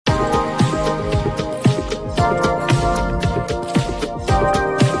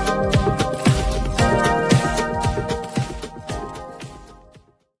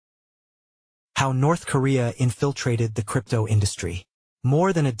How North Korea infiltrated the crypto industry.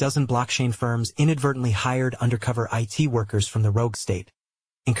 More than a dozen blockchain firms inadvertently hired undercover IT workers from the rogue state,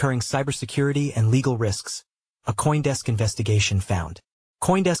 incurring cybersecurity and legal risks, a CoinDesk investigation found.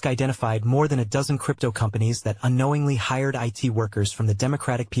 CoinDesk identified more than a dozen crypto companies that unknowingly hired IT workers from the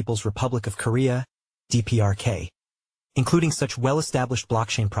Democratic People's Republic of Korea, DPRK, including such well-established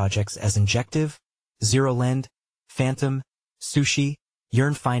blockchain projects as Injective, ZeroLend, Fantom, Sushi,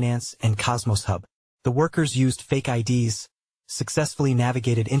 Yearn Finance, and Cosmos Hub. The workers used fake IDs, successfully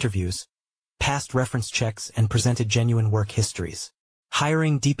navigated interviews, passed reference checks, and presented genuine work histories.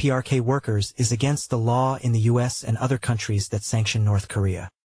 Hiring DPRK workers is against the law in the US and other countries that sanction North Korea.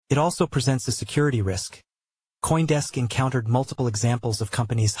 It also presents a security risk. CoinDesk encountered multiple examples of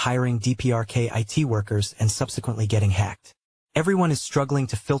companies hiring DPRK IT workers and subsequently getting hacked. Everyone is struggling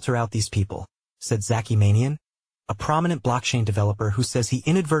to filter out these people, said Zaki Manian, a prominent blockchain developer who says he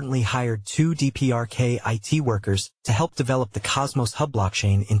inadvertently hired 2 DPRK IT workers to help develop the Cosmos Hub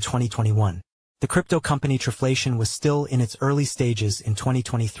blockchain in 2021. The crypto company Triflation was still in its early stages in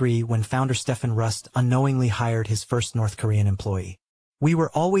 2023 when founder Stefan Rust unknowingly hired his first North Korean employee. "We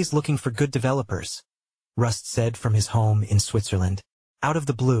were always looking for good developers," Rust said from his home in Switzerland. Out of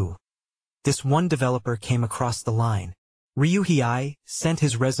the blue, this one developer came across the line. Ryu Hei sent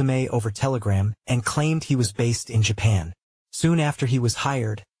his resume over Telegram and claimed he was based in Japan. Soon after he was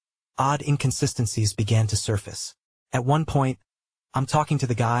hired, odd inconsistencies began to surface. At one point, "I'm talking to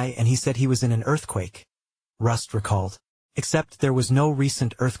the guy and he said he was in an earthquake," Rust recalled. Except there was no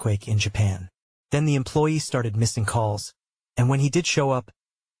recent earthquake in Japan. Then the employee started missing calls, and when he did show up,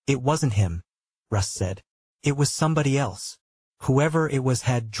 it wasn't him, Rust said. It was somebody else. Whoever it was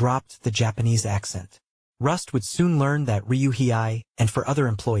had dropped the Japanese accent. Rust would soon learn that Ryu Hei, and for other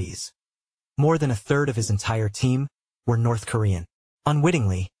employees, more than a third of his entire team, were North Korean.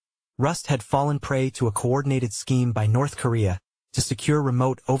 Unwittingly, Rust had fallen prey to a coordinated scheme by North Korea to secure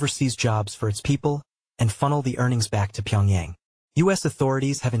remote overseas jobs for its people and funnel the earnings back to Pyongyang. U.S.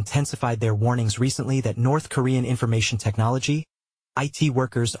 authorities have intensified their warnings recently that North Korean information technology, IT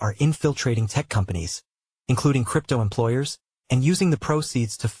workers are infiltrating tech companies, including crypto employers, and using the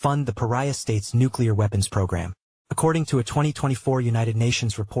proceeds to fund the pariah state's nuclear weapons program. According to a 2024 United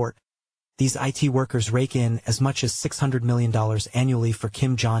Nations report, these IT workers rake in as much as $600 million annually for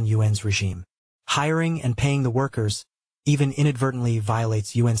Kim Jong-un's regime. Hiring and paying the workers, even inadvertently,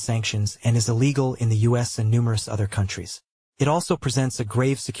 violates UN sanctions and is illegal in the US and numerous other countries. It also presents a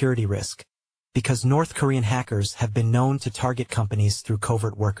grave security risk, because North Korean hackers have been known to target companies through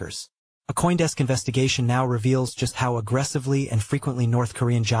covert workers. A CoinDesk investigation now reveals just how aggressively and frequently North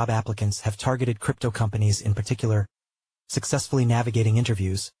Korean job applicants have targeted crypto companies in particular, successfully navigating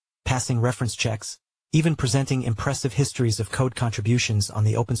interviews, passing reference checks, even presenting impressive histories of code contributions on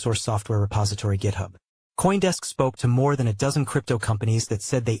the open-source software repository GitHub. CoinDesk spoke to more than a dozen crypto companies that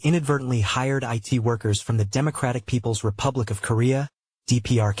said they inadvertently hired IT workers from the Democratic People's Republic of Korea,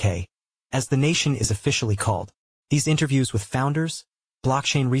 DPRK, as the nation is officially called. These interviews with founders,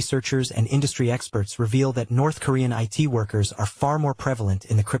 blockchain researchers, and industry experts reveal that North Korean IT workers are far more prevalent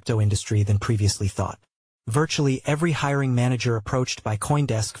in the crypto industry than previously thought. Virtually every hiring manager approached by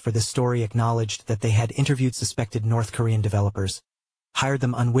CoinDesk for this story acknowledged that they had interviewed suspected North Korean developers, hired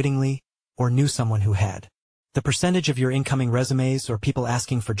them unwittingly, or knew someone who had. The percentage of your incoming resumes or people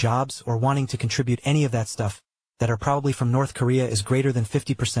asking for jobs or wanting to contribute any of that stuff that are probably from North Korea is greater than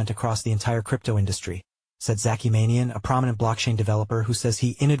 50% across the entire crypto industry, said Zaki Manian, a prominent blockchain developer who says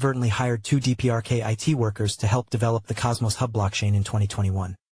he inadvertently hired 2 DPRK IT workers to help develop the Cosmos Hub blockchain in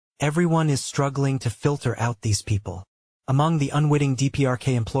 2021. Everyone is struggling to filter out these people. Among the unwitting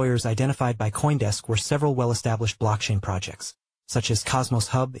DPRK employers identified by CoinDesk were several well-established blockchain projects, such as Cosmos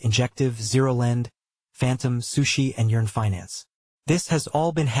Hub, Injective, ZeroLend, Fantom, Sushi, and Yearn Finance. "This has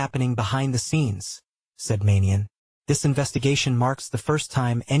all been happening behind the scenes," said Manian. "This investigation marks the first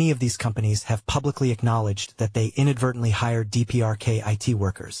time any of these companies have publicly acknowledged that they inadvertently hired DPRK IT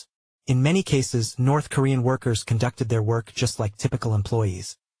workers. In many cases, North Korean workers conducted their work just like typical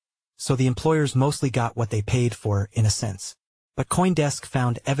employees. So the employers mostly got what they paid for, in a sense. But CoinDesk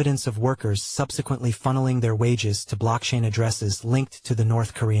found evidence of workers subsequently funneling their wages to blockchain addresses linked to the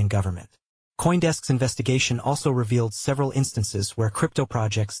North Korean government. CoinDesk's investigation also revealed several instances where crypto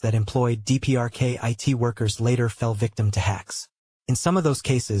projects that employed DPRK IT workers later fell victim to hacks. In some of those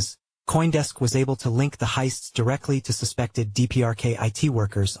cases, CoinDesk was able to link the heists directly to suspected DPRK IT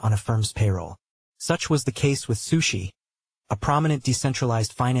workers on a firm's payroll. Such was the case with Sushi, a prominent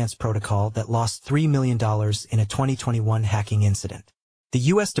decentralized finance protocol that lost $3 million in a 2021 hacking incident. The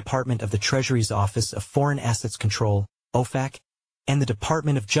U.S. Department of the Treasury's Office of Foreign Assets Control, OFAC, and the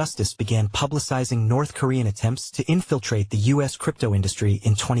Department of Justice began publicizing North Korean attempts to infiltrate the U.S. crypto industry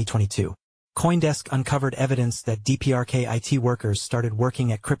in 2022. CoinDesk uncovered evidence that DPRK IT workers started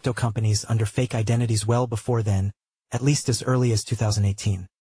working at crypto companies under fake identities well before then, at least as early as 2018.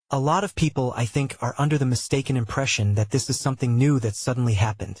 A lot of people, I think, are under the mistaken impression that this is something new that suddenly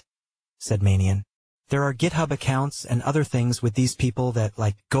happened, said Manian. There are GitHub accounts and other things with these people that,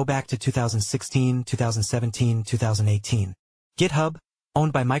 go back to 2016, 2017, 2018. GitHub,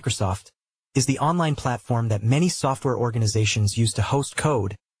 owned by Microsoft, is the online platform that many software organizations use to host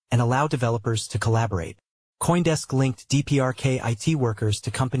code and allow developers to collaborate. CoinDesk linked DPRK IT workers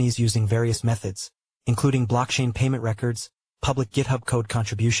to companies using various methods, including blockchain payment records, public GitHub code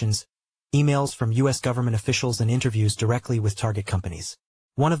contributions, emails from U.S. government officials, and interviews directly with target companies.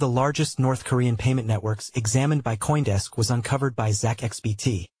 One of the largest North Korean payment networks examined by CoinDesk was uncovered by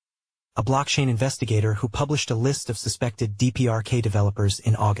Zaki, a blockchain investigator who published a list of suspected DPRK developers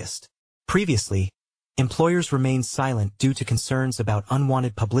in August. Previously, employers remained silent due to concerns about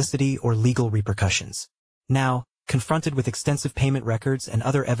unwanted publicity or legal repercussions. Now, confronted with extensive payment records and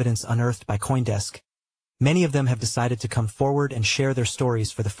other evidence unearthed by CoinDesk, many of them have decided to come forward and share their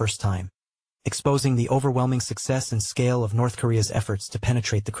stories for the first time, exposing the overwhelming success and scale of North Korea's efforts to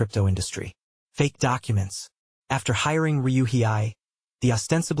penetrate the crypto industry. Fake documents. After hiring Ryu Hei, the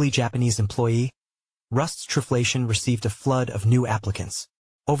ostensibly Japanese employee, Rust's Triflation received a flood of new applicants.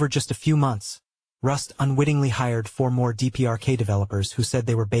 Over just a few months, Rust unwittingly hired 4 more DPRK developers who said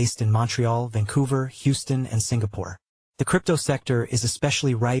they were based in Montreal, Vancouver, Houston, and Singapore. The crypto sector is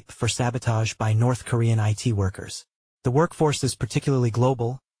especially ripe for sabotage by North Korean IT workers. The workforce is particularly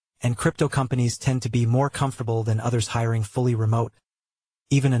global, and crypto companies tend to be more comfortable than others hiring fully remote,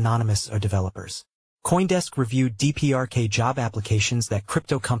 even anonymous developers. CoinDesk reviewed DPRK job applications that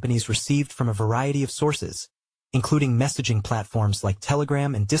crypto companies received from a variety of sources, including messaging platforms like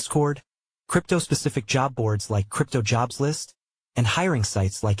Telegram and Discord, crypto-specific job boards like Crypto Jobs List, and hiring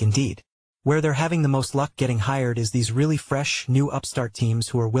sites like Indeed. Where they're having the most luck getting hired is these really fresh, new upstart teams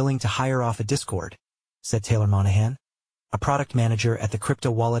who are willing to hire off a Discord, said Taylor Monahan, a product manager at the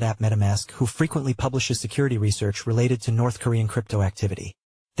crypto wallet app MetaMask who frequently publishes security research related to North Korean crypto activity.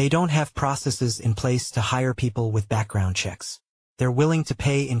 They don't have processes in place to hire people with background checks. They're willing to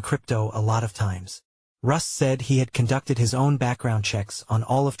pay in crypto a lot of times. Rust said he had conducted his own background checks on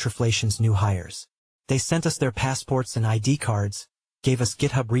all of Triflation's new hires. They sent us their passports and ID cards, gave us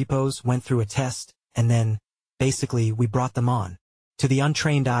GitHub repos, went through a test, and then, basically, we brought them on. To the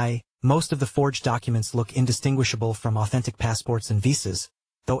untrained eye, most of the forged documents look indistinguishable from authentic passports and visas,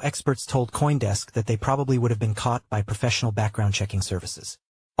 though experts told CoinDesk that they probably would have been caught by professional background checking services.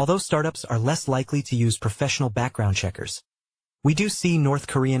 Although startups are less likely to use professional background checkers, we do see North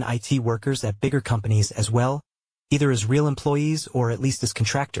Korean IT workers at bigger companies as well, either as real employees or at least as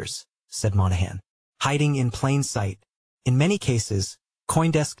contractors, said Monahan. Hiding in plain sight. In many cases,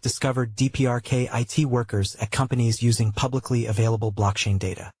 CoinDesk discovered DPRK IT workers at companies using publicly available blockchain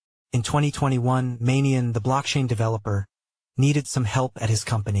data. In 2021, Manian, the blockchain developer, needed some help at his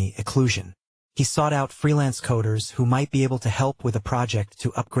company, Occlusion. He sought out freelance coders who might be able to help with a project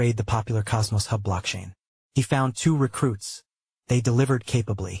to upgrade the popular Cosmos Hub blockchain. He found 2 recruits. They delivered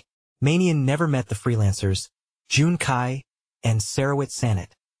capably. Manian never met the freelancers, Jun Kai and Sarawit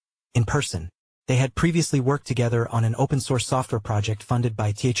Sanit, in person. They had previously worked together on an open-source software project funded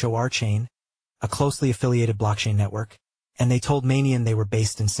by THOR Chain, a closely affiliated blockchain network, and they told Manian they were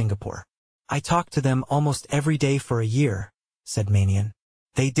based in Singapore. I talked to them almost every day for a year, said Manian.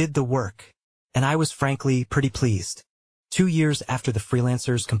 They did the work, and I was frankly pretty pleased. 2 years after the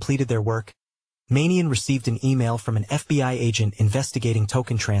freelancers completed their work, Manian received an email from an FBI agent investigating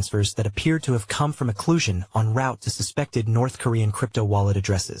token transfers that appeared to have come from Occlusion en route to suspected North Korean crypto wallet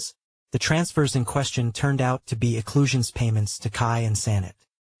addresses. The transfers in question turned out to be Occlusion's payments to Kai and Sanit.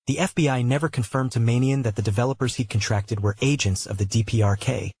 The FBI never confirmed to Manian that the developers he'd contracted were agents of the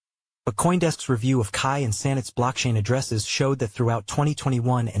DPRK, but CoinDesk's review of Kai and Sanit's blockchain addresses showed that throughout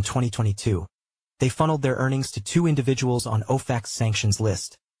 2021 and 2022, they funneled their earnings to 2 individuals on OFAC's sanctions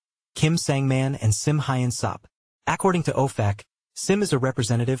list, Kim Sang-man and Sim Hyun Sop. According to OFAC, Sim is a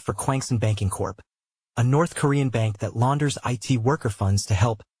representative for Kwangson Banking Corp., a North Korean bank that launders IT worker funds to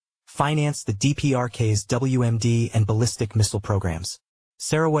help finance the DPRK's WMD and ballistic missile programs.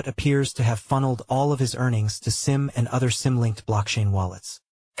 Sarawat appears to have funneled all of his earnings to Sim and other Sim-linked blockchain wallets.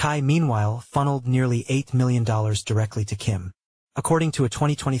 Kai, meanwhile, funneled nearly $8 million directly to Kim. According to a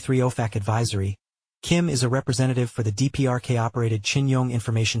 2023 OFAC advisory, Kim is a representative for the DPRK-operated Chinyong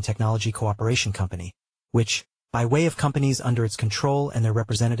Information Technology Cooperation Company, which, by way of companies under its control and their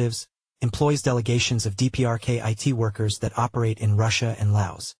representatives, employs delegations of DPRK IT workers that operate in Russia and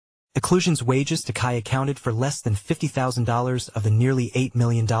Laos. Occlusion's wages to Kai accounted for less than $50,000 of the nearly $8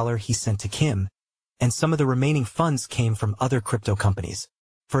 million he sent to Kim, and some of the remaining funds came from other crypto companies.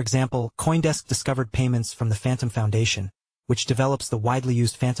 For example, CoinDesk discovered payments from the Fantom Foundation, which develops the widely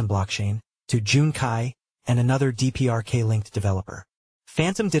used Fantom blockchain, to Jun Kai and another DPRK-linked developer.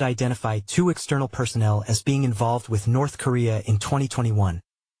 Fantom did identify 2 external personnel as being involved with North Korea in 2021.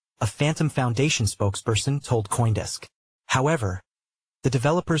 A Fantom Foundation spokesperson told CoinDesk. However, the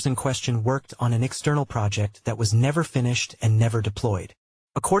developers in question worked on an external project that was never finished and never deployed.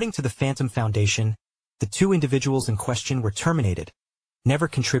 According to the Fantom Foundation, the 2 individuals in question were terminated, never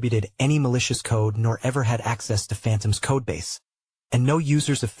contributed any malicious code nor ever had access to Fantom's codebase, and no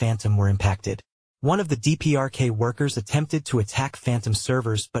users of Fantom were impacted. One of the DPRK workers attempted to attack Fantom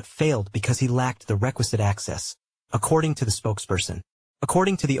servers but failed because he lacked the requisite access, according to the spokesperson.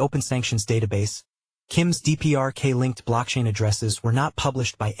 According to the Open Sanctions database, Kim's DPRK-linked blockchain addresses were not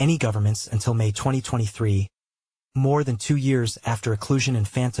published by any governments until May 2023, more than 2 years after Occlusion and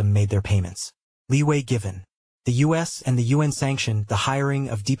Fantom made their payments. Leeway given. The US and the UN sanctioned the hiring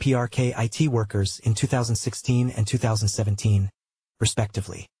of DPRK IT workers in 2016 and 2017,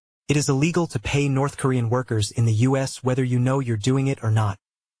 respectively. It is illegal to pay North Korean workers in the US whether you know you're doing it or not.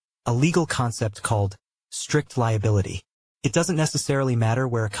 A legal concept called strict liability. It doesn't necessarily matter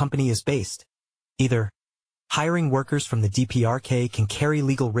where a company is based. Either hiring workers from the DPRK can carry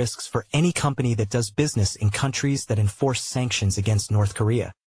legal risks for any company that does business in countries that enforce sanctions against North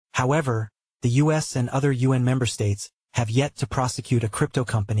Korea. However, the US and other UN member states have yet to prosecute a crypto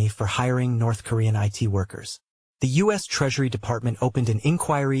company for hiring North Korean IT workers. The U.S. Treasury Department opened an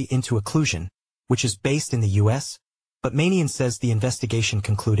inquiry into Occlusion, which is based in the U.S., but Manian says the investigation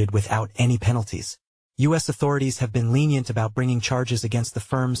concluded without any penalties. U.S. authorities have been lenient about bringing charges against the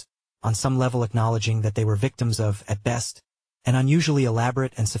firms, on some level acknowledging that they were victims of, at best, an unusually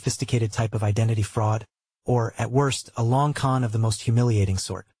elaborate and sophisticated type of identity fraud, or, at worst, a long con of the most humiliating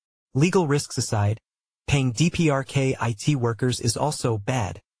sort. Legal risks aside, paying DPRK IT workers is also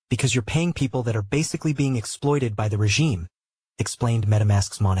bad, because you're paying people that are basically being exploited by the regime, explained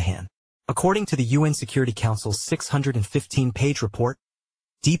MetaMask's Monahan. According to the UN Security Council's 615-page report,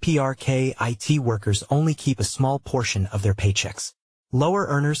 DPRK IT workers only keep a small portion of their paychecks. Lower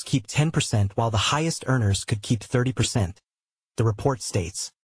earners keep 10% while the highest earners could keep 30%. The report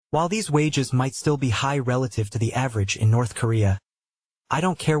states, while these wages might still be high relative to the average in North Korea, I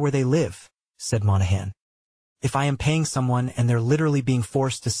don't care where they live, said Monahan. If I am paying someone and they're literally being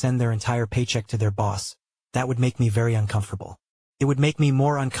forced to send their entire paycheck to their boss, that would make me very uncomfortable. It would make me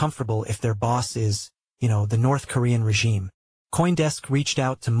more uncomfortable if their boss is, the North Korean regime. CoinDesk reached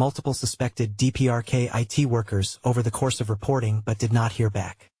out to multiple suspected DPRK IT workers over the course of reporting but did not hear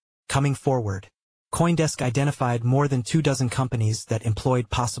back. Coming forward, CoinDesk identified more than 24 companies that employed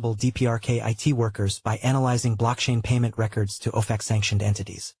possible DPRK IT workers by analyzing blockchain payment records to OFAC-sanctioned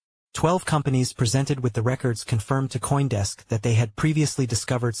entities. 12 companies presented with the records confirmed to CoinDesk that they had previously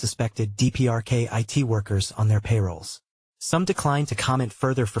discovered suspected DPRK IT workers on their payrolls. Some declined to comment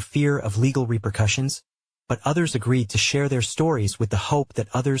further for fear of legal repercussions, but others agreed to share their stories with the hope that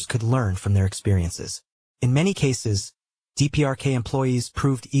others could learn from their experiences. In many cases, DPRK employees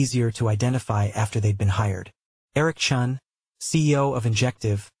proved easier to identify after they'd been hired. Eric Chun, CEO of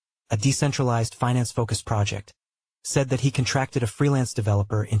Injective, a decentralized finance-focused project, said that he contracted a freelance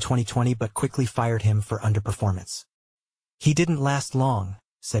developer in 2020 but quickly fired him for underperformance. He didn't last long,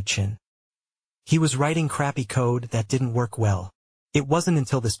 said Chin. He was writing crappy code that didn't work well. It wasn't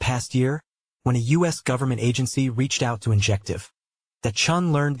until this past year, when a U.S. government agency reached out to Injective, that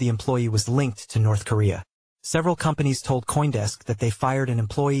Chun learned the employee was linked to North Korea. Several companies told CoinDesk that they fired an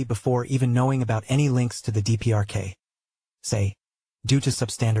employee before even knowing about any links to the DPRK. Say, due to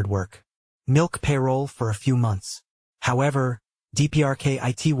substandard work. Milk payroll for a few months. However, DPRK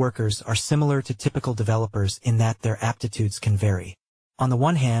IT workers are similar to typical developers in that their aptitudes can vary. On the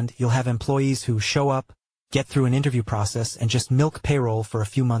one hand, you'll have employees who show up, get through an interview process and just milk payroll for a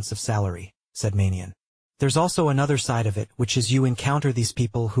few months of salary, said Manian. There's also another side of it, which is you encounter these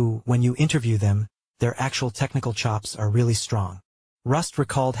people who, when you interview them, their actual technical chops are really strong. Rust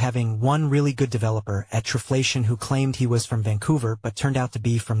recalled having one really good developer at Triflation who claimed he was from Vancouver but turned out to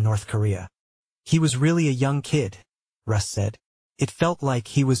be from North Korea. He was really a young kid, Rust said. It felt like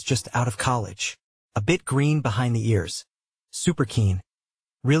he was just out of college. A bit green behind the ears. Super keen.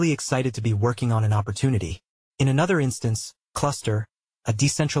 Really excited to be working on an opportunity. In another instance, Cluster, a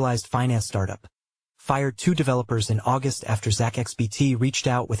decentralized finance startup, fired 2 developers in August after ZakXBT reached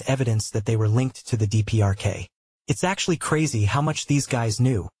out with evidence that they were linked to the DPRK. It's actually crazy how much these guys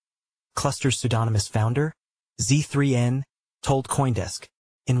knew. Cluster's pseudonymous founder, Z3N, told CoinDesk.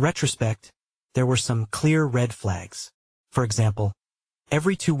 In retrospect, there were some clear red flags. For example,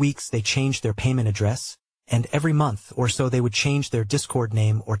 every 2 weeks they changed their payment address, and every month or so they would change their Discord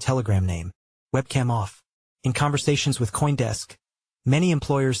name or Telegram name. Webcam off. In conversations with CoinDesk, many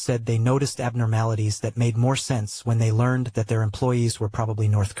employers said they noticed abnormalities that made more sense when they learned that their employees were probably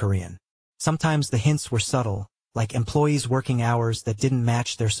North Korean. Sometimes the hints were subtle, like employees working hours that didn't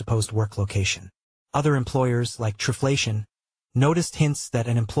match their supposed work location. Other employers, like Truflation, noticed hints that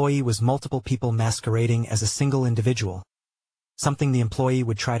an employee was multiple people masquerading as a single individual, something the employee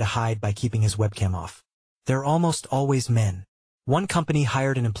would try to hide by keeping his webcam off. They're almost always men. One company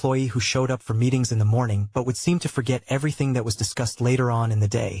hired an employee who showed up for meetings in the morning but would seem to forget everything that was discussed later on in the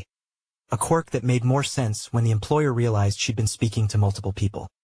day, a quirk that made more sense when the employer realized she'd been speaking to multiple people.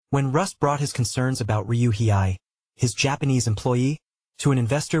 When Russ brought his concerns about Ryu Hiei, his Japanese employee, to an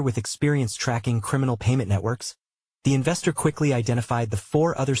investor with experience tracking criminal payment networks, the investor quickly identified the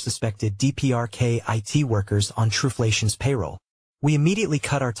 4 other suspected DPRK IT workers on Truflation's payroll. "We immediately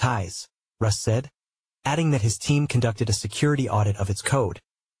cut our ties," Russ said, adding that his team conducted a security audit of its code,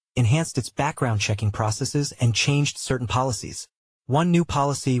 enhanced its background checking processes, and changed certain policies. One new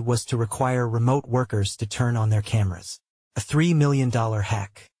policy was to require remote workers to turn on their cameras. A $3 million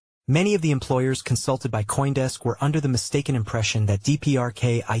hack. Many of the employers consulted by CoinDesk were under the mistaken impression that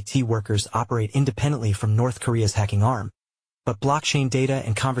DPRK IT workers operate independently from North Korea's hacking arm, but blockchain data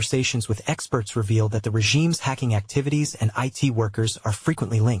and conversations with experts reveal that the regime's hacking activities and IT workers are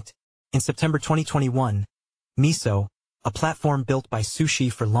frequently linked. In September 2021, Miso, a platform built by Sushi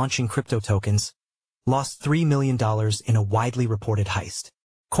for launching crypto tokens, lost $3 million in a widely reported heist.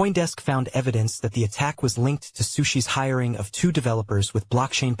 CoinDesk found evidence that the attack was linked to Sushi's hiring of 2 developers with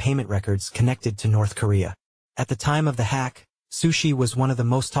blockchain payment records connected to North Korea. At the time of the hack, Sushi was one of the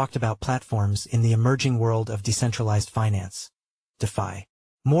most talked about platforms in the emerging world of decentralized finance, DeFi.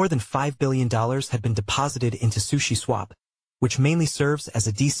 More than $5 billion had been deposited into Sushi Swap, which mainly serves as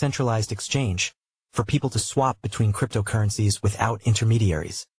a decentralized exchange for people to swap between cryptocurrencies without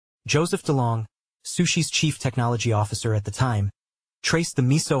intermediaries. Joseph DeLong, Sushi's chief technology officer at the time, traced the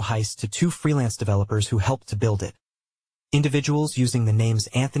Miso heist to 2 freelance developers who helped to build it. Individuals using the names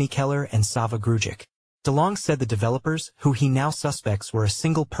Anthony Keller and Sava Grujic. DeLong said the developers, who he now suspects were a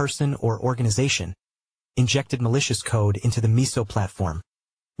single person or organization, injected malicious code into the Miso platform,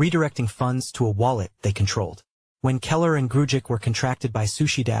 redirecting funds to a wallet they controlled. When Keller and Grujic were contracted by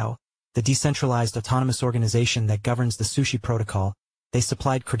SushiDAO, the decentralized autonomous organization that governs the Sushi protocol, they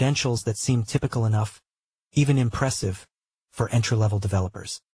supplied credentials that seemed typical enough, even impressive, for entry-level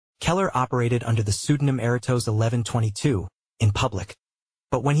developers. Keller operated under the pseudonym Eratos1122 in public,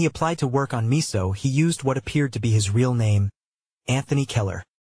 but when he applied to work on Miso, he used what appeared to be his real name, Anthony Keller.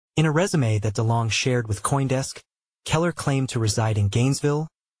 In a resume that DeLong shared with CoinDesk, Keller claimed to reside in Gainesville,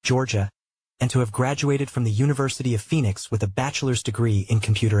 Georgia, and to have graduated from the University of Phoenix with a bachelor's degree in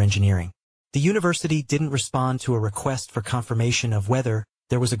computer engineering. The university didn't respond to a request for confirmation of whether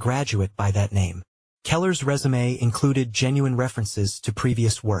there was a graduate by that name. Keller's resume included genuine references to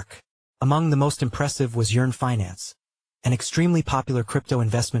previous work. Among the most impressive was Yearn Finance, an extremely popular crypto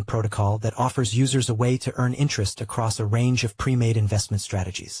investment protocol that offers users a way to earn interest across a range of pre-made investment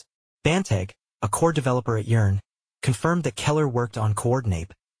strategies. Banteg, a core developer at Yearn, confirmed that Keller worked on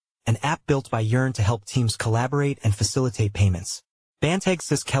Coordinate, an app built by Yearn to help teams collaborate and facilitate payments. Banteg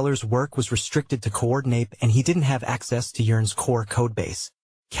says Keller's work was restricted to Coordinate and he didn't have access to Yearn's core codebase.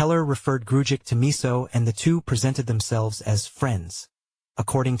 Keller referred Grujic to Miso and the two presented themselves as friends,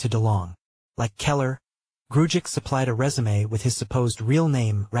 according to DeLong. Like Keller, Grujic supplied a resume with his supposed real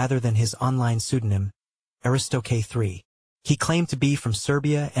name rather than his online pseudonym, Aristoke3. He claimed to be from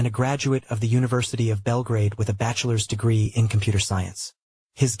Serbia and a graduate of the University of Belgrade with a bachelor's degree in computer science.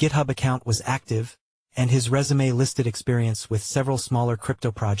 His GitHub account was active, and his resume listed experience with several smaller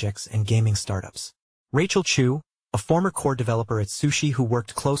crypto projects and gaming startups. Rachel Chu, a former core developer at Sushi who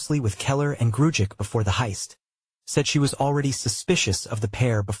worked closely with Keller and Grujic before the heist, said she was already suspicious of the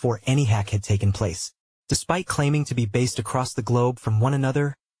pair before any hack had taken place. Despite claiming to be based across the globe from one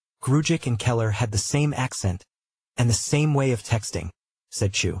another, Grujic and Keller had the same accent and the same way of texting,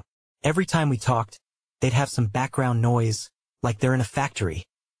 said Chu. Every time we talked, they'd have some background noise, like they're in a factory,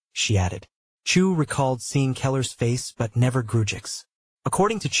 she added. Chu recalled seeing Keller's face but never Grujic's.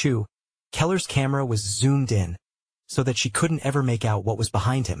 According to Chu, Keller's camera was zoomed in, so that she couldn't ever make out what was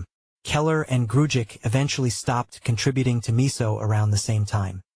behind him. Keller and Grujic eventually stopped contributing to Miso around the same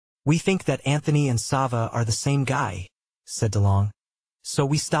time. We think that Anthony and Sava are the same guy, said DeLong. So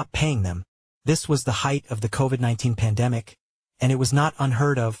we stopped paying them. This was the height of the COVID-19 pandemic, and it was not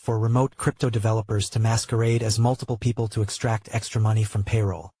unheard of for remote crypto developers to masquerade as multiple people to extract extra money from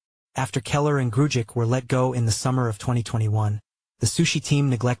payroll. After Keller and Grujic were let go in the summer of 2021, the Sushi team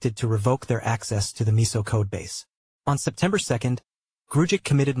neglected to revoke their access to the Miso codebase. On September 2nd, Grujic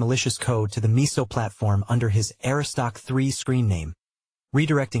committed malicious code to the Miso platform under his Aristoc 3 screen name,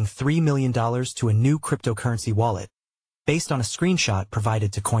 redirecting $3 million to a new cryptocurrency wallet, based on a screenshot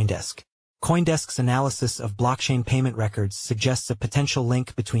provided to CoinDesk. CoinDesk's analysis of blockchain payment records suggests a potential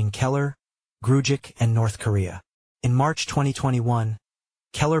link between Keller, Grujic, and North Korea. In March 2021,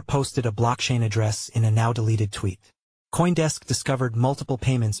 Keller posted a blockchain address in a now-deleted tweet. CoinDesk discovered multiple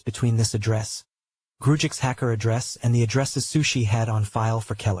payments between this address, Grujic's hacker address, and the addresses Sushi had on file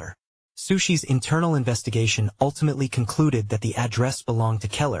for Keller. Sushi's internal investigation ultimately concluded that the address belonged to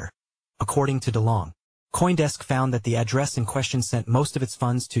Keller, according to DeLong. CoinDesk found that the address in question sent most of its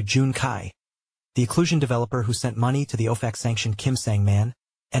funds to Jun Kai, the Occlusion developer who sent money to the OFAC-sanctioned Kim Sang-man,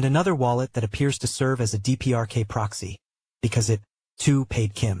 and another wallet that appears to serve as a DPRK proxy, because it, too,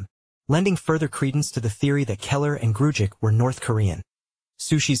 paid Kim, lending further credence to the theory that Keller and Grujic were North Korean.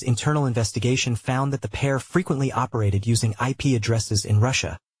 Sushi's internal investigation found that the pair frequently operated using IP addresses in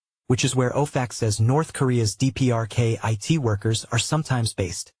Russia, which is where OFAC says North Korea's DPRK IT workers are sometimes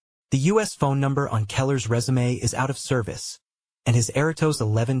based. The U.S. phone number on Keller's resume is out of service, and his Eritos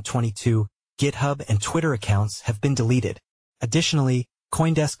 1122 GitHub and Twitter accounts have been deleted. Additionally,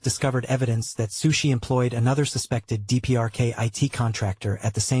 CoinDesk discovered evidence that Sushi employed another suspected DPRK IT contractor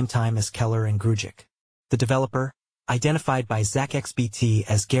at the same time as Keller and Grujic. The developer, identified by ZakXBT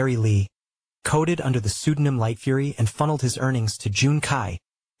as Gary Lee, coded under the pseudonym Lightfury and funneled his earnings to Jun Kai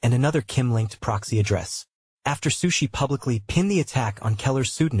and another Kim-linked proxy address. After Sushi publicly pinned the attack on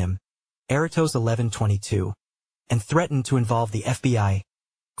Keller's pseudonym, Eritos 1122, and threatened to involve the FBI,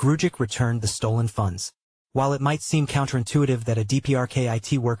 Grujic returned the stolen funds. While it might seem counterintuitive that a DPRK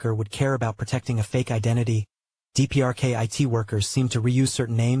IT worker would care about protecting a fake identity, DPRK IT workers seem to reuse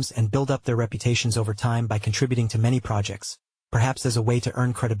certain names and build up their reputations over time by contributing to many projects, perhaps as a way to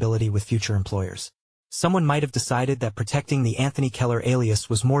earn credibility with future employers. Someone might have decided that protecting the Anthony Keller alias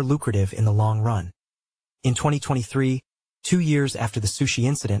was more lucrative in the long run. In 2023, 2 years after the Sushi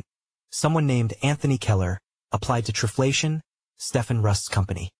incident, someone named Anthony Keller applied to Triflation, Stefan Rust's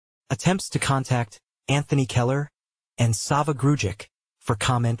company. Attempts to contact Anthony Keller and Sava Grujic for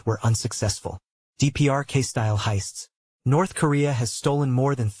comment were unsuccessful. DPRK-style heists. North Korea has stolen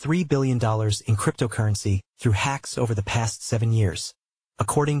more than $3 billion in cryptocurrency through hacks over the past 7 years,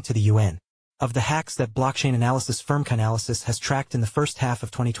 according to the UN. Of the hacks that blockchain analysis firm Chainalysis has tracked in the first half of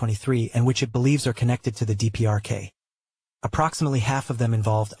 2023 and which it believes are connected to the DPRK, approximately half of them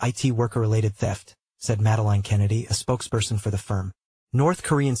involved IT worker-related theft, said Madeline Kennedy, a spokesperson for the firm. North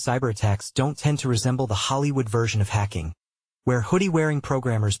Korean cyber attacks don't tend to resemble the Hollywood version of hacking, where hoodie-wearing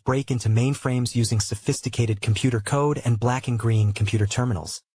programmers break into mainframes using sophisticated computer code and black and green computer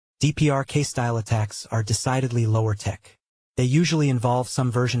terminals. DPRK-style attacks are decidedly lower tech. They usually involve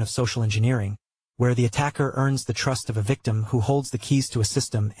some version of social engineering, where the attacker earns the trust of a victim who holds the keys to a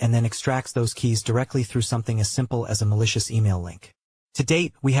system and then extracts those keys directly through something as simple as a malicious email link. To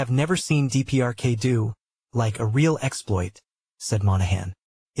date, we have never seen DPRK do, like a real exploit, said Monahan.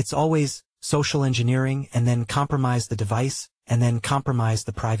 It's always social engineering and then compromise the device and then compromise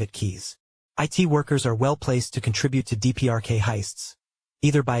the private keys. IT workers are well placed to contribute to DPRK heists,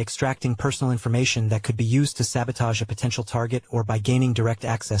 either by extracting personal information that could be used to sabotage a potential target or by gaining direct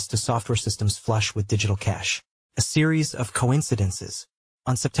access to software systems flush with digital cash. A series of coincidences.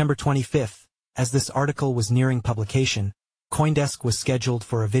 On September 25th, as this article was nearing publication, CoinDesk was scheduled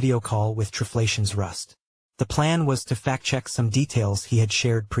for a video call with Triflation's Rust. The plan was to fact-check some details he had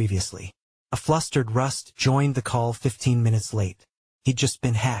shared previously. A flustered Rust joined the call 15 minutes late. He'd just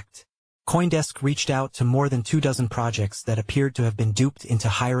been hacked. CoinDesk reached out to more than 24 projects that appeared to have been duped into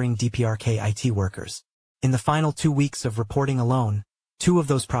hiring DPRK IT workers. In the final 2 weeks of reporting alone, 2 of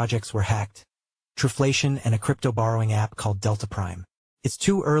those projects were hacked: Triflation and a crypto borrowing app called Delta Prime. It's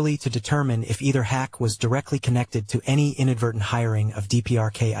too early to determine if either hack was directly connected to any inadvertent hiring of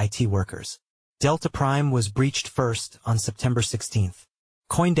DPRK IT workers. Delta Prime was breached first on September 16th.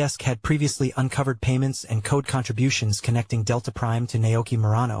 CoinDesk had previously uncovered payments and code contributions connecting Delta Prime to Naoki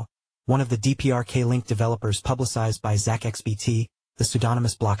Murano, one of the DPRK-linked developers publicized by ZakXBT, the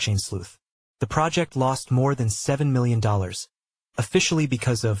pseudonymous blockchain sleuth. The project lost more than $7 million, officially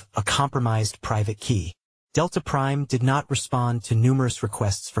because of a compromised private key. Delta Prime did not respond to numerous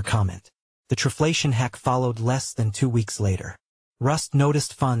requests for comment. The Triflation hack followed less than 2 weeks later. Rust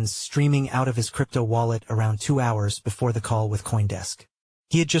noticed funds streaming out of his crypto wallet around 2 hours before the call with CoinDesk.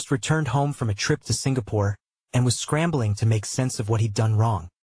 He had just returned home from a trip to Singapore and was scrambling to make sense of what he'd done wrong.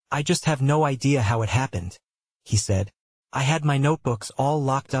 "I just have no idea how it happened," he said. "I had my notebooks all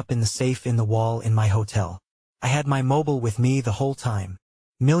locked up in the safe in the wall in my hotel. I had my mobile with me the whole time."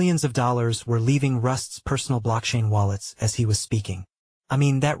 Millions of dollars were leaving Rust's personal blockchain wallets as he was speaking. "I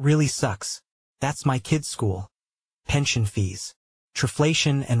mean, that really sucks. That's my kid's school. Pension fees.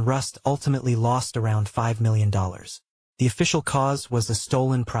 Triflation, and Rust ultimately lost around $5 million. The official cause was a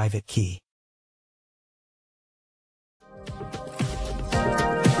stolen private key.